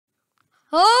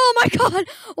Oh my god!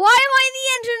 Why am I in the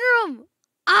engine room?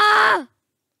 Ah!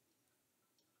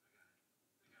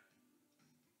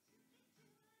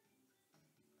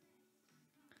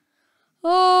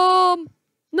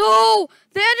 No!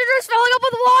 The engine room's filling up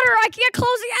with water! I can't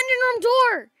close the engine room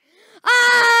door!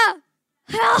 Ah!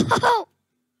 Help!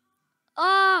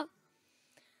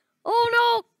 Oh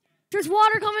no! There's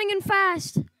water coming in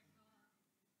fast.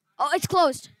 Oh, it's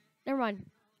closed. Never mind.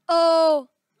 Oh.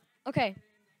 Okay.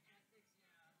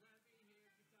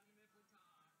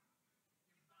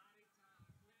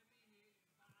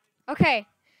 Okay.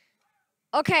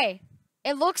 Okay.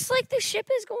 It looks like the ship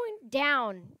is going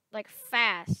down, like,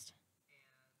 fast.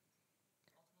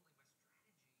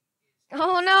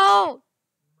 Oh no!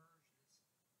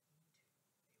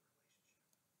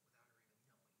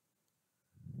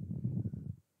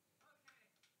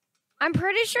 I'm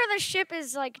pretty sure the ship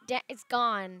is, like, it's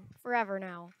gone forever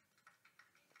now.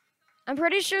 I'm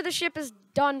pretty sure the ship is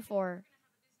done for.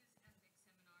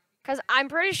 Because I'm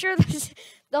pretty sure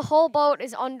the whole boat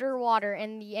is underwater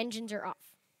and the engines are off.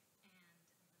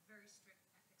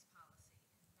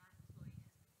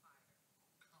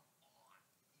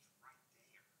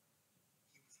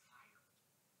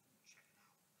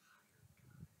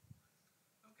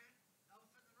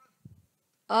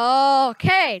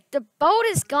 Okay, the boat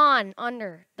is gone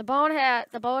under. The boat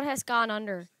has gone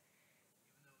under.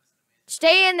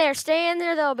 Stay in there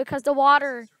though, because the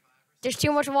water. There's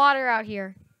too much water out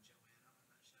here.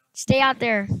 Stay out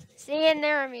there. Stay in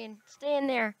there. I mean, stay in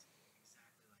there.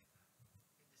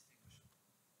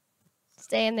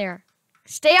 Stay in there.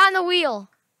 Stay on the wheel.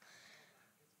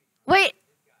 Wait,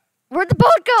 where'd the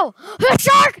boat go?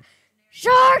 Shark!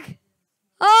 Shark!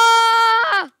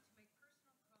 Ah!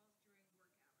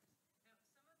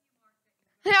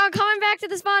 Hey, I'm coming back to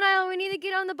the spawn island. We need to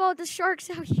get on the boat. The shark's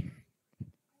out here.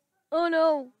 Oh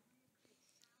no.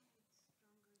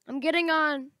 I'm getting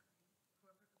on.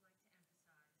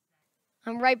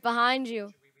 I'm right behind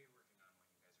you.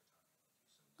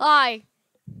 Hi.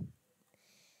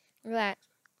 Look at that.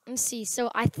 Let's see.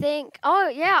 So I think. Oh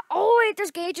yeah. Oh wait,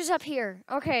 there's gauges up here.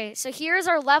 Okay, so here's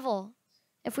our level.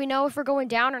 If we know if we're going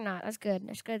down or not, that's good.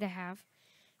 That's good to have.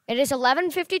 It is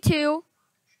 11:52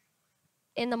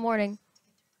 in the morning.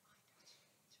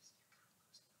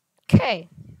 Okay.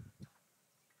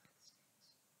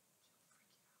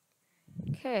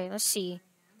 Okay, let's see.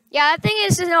 Yeah, the thing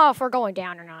is to know if we're going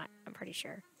down or not. I'm pretty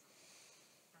sure.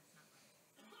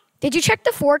 Did you check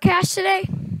the forecast today?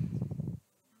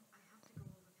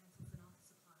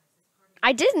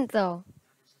 I didn't, though.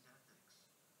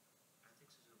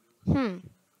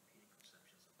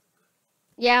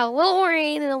 Yeah, a little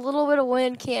rain and a little bit of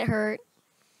wind can't hurt.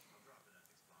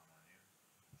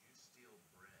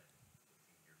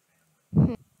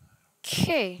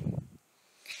 Okay.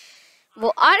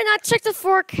 Well, I did not check the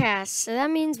forecast, so that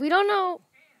means we don't know.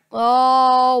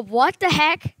 Oh, what the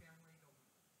heck?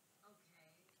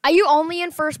 Are you only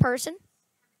in first person?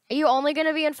 Are you only going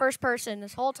to be in first person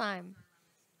this whole time?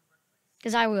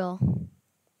 Because I will.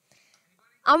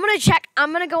 I'm going to check.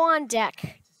 I'm going to go on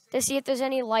deck to see if there's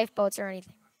any lifeboats or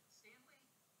anything.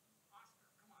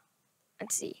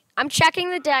 Let's see. I'm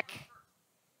checking the deck.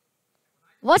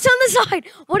 What's on the side?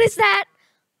 What is that?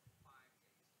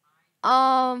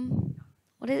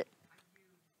 What is it?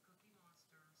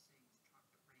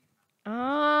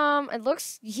 It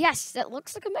looks, yes, that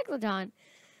looks like a megalodon.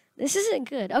 This isn't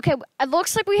good. Okay, it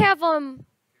looks like we have,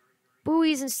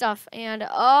 buoys and stuff, and,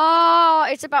 oh,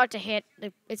 it's about to hit.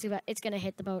 It's gonna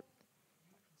hit the boat.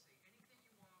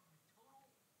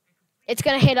 It's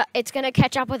gonna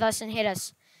catch up with us and hit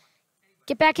us.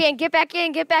 Get back in, get back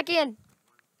in, get back in.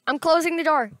 I'm closing the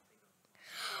door.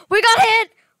 We got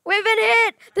hit! We've been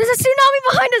hit! There's a tsunami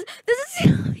behind us! There's a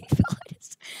tsunami behind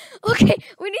us! Okay,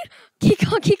 we need... Keep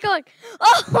going, keep going.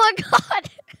 Oh my god!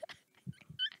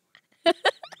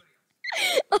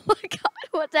 Oh my god,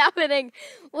 what's happening?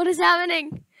 What is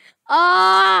happening?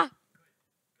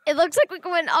 It looks like we're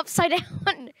going upside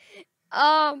down.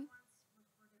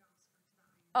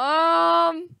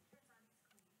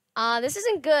 This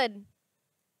isn't good.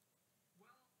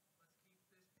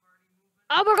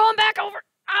 Oh, we're going back over.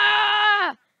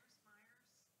 Ah!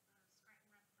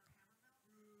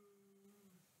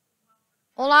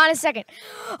 Hold on a second.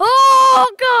 Oh,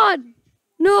 God.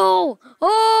 No.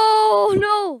 Oh,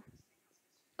 no.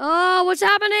 Oh, what's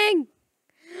happening?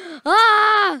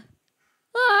 Ah!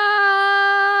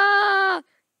 Ah!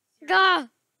 God.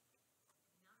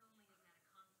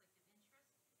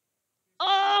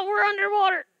 Oh, we're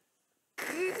underwater.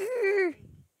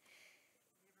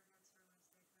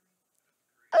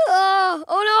 Oh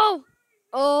no.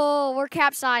 Oh, we're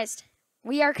capsized.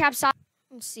 We are capsized.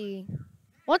 Let's see.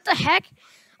 What the heck?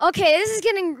 Okay, this is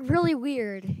getting really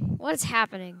weird. What is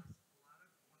happening?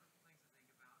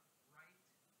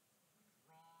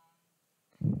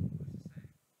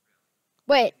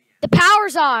 Wait, the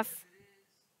power's off.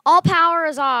 All power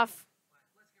is off.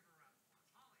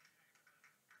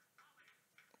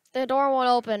 The door won't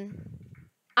open.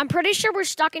 I'm pretty sure we're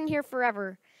stuck in here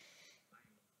forever.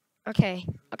 Okay,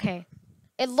 okay.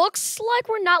 It looks like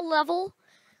we're not level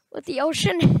with the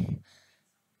ocean.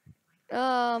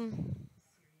 Oh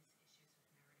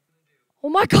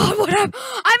my God! What I'm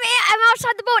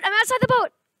outside the boat. I'm outside the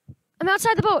boat. I'm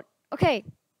outside the boat. Okay.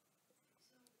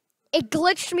 It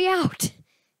glitched me out.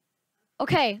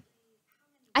 Okay.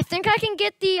 I think I can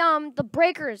get the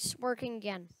breakers working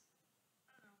again.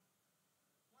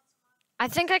 I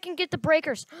think I can get the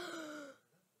breakers.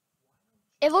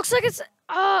 It looks like it's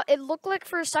it looked like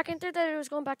for a second there that it was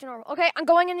going back to normal. Okay, I'm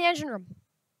going in the engine room.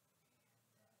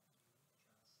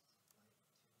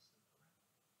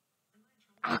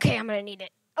 Okay, I'm gonna need it.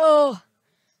 Oh,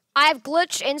 I've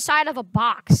glitched inside of a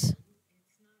box.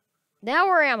 Now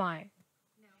where am I?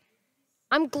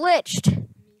 I'm glitched.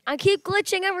 I keep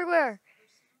glitching everywhere.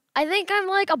 I think I'm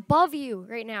like above you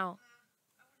right now.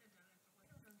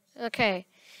 Okay.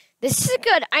 This is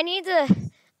good. I need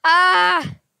to...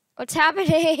 what's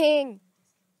happening?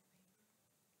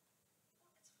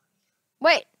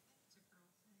 Wait.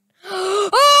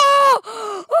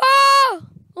 Oh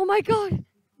my God.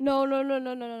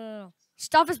 No.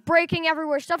 Stuff is breaking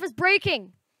everywhere. Stuff is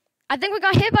breaking. I think we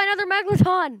got hit by another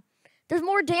megalodon. There's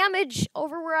more damage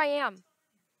over where I am.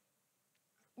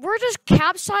 We're just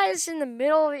capsized in the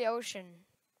middle of the ocean.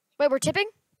 Wait, we're tipping?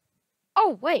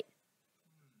 Oh, wait.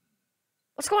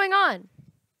 What's going on?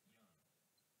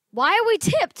 Why are we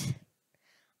tipped?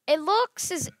 It looks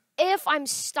as if I'm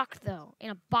stuck, though, in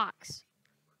a box.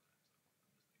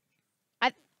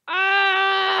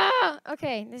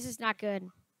 Okay, this is not good.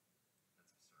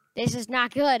 This is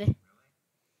not good.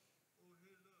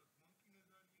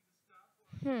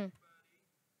 Huh.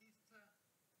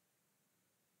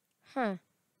 I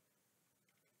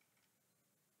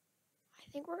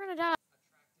think we're gonna die.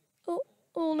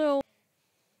 Oh no.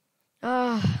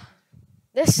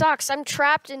 This sucks. I'm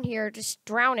trapped in here, just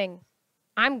drowning.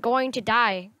 I'm going to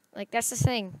die. Like, that's the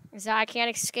thing, is that I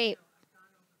can't escape.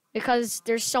 Because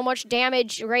there's so much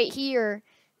damage right here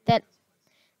that...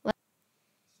 Like,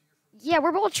 yeah,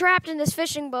 we're both trapped in this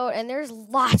fishing boat, and there's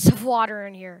lots of water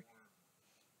in here.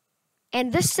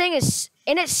 And this thing is...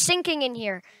 And it's sinking in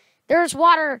here. There's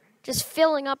water just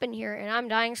filling up in here, and I'm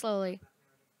dying slowly.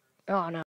 Oh, no.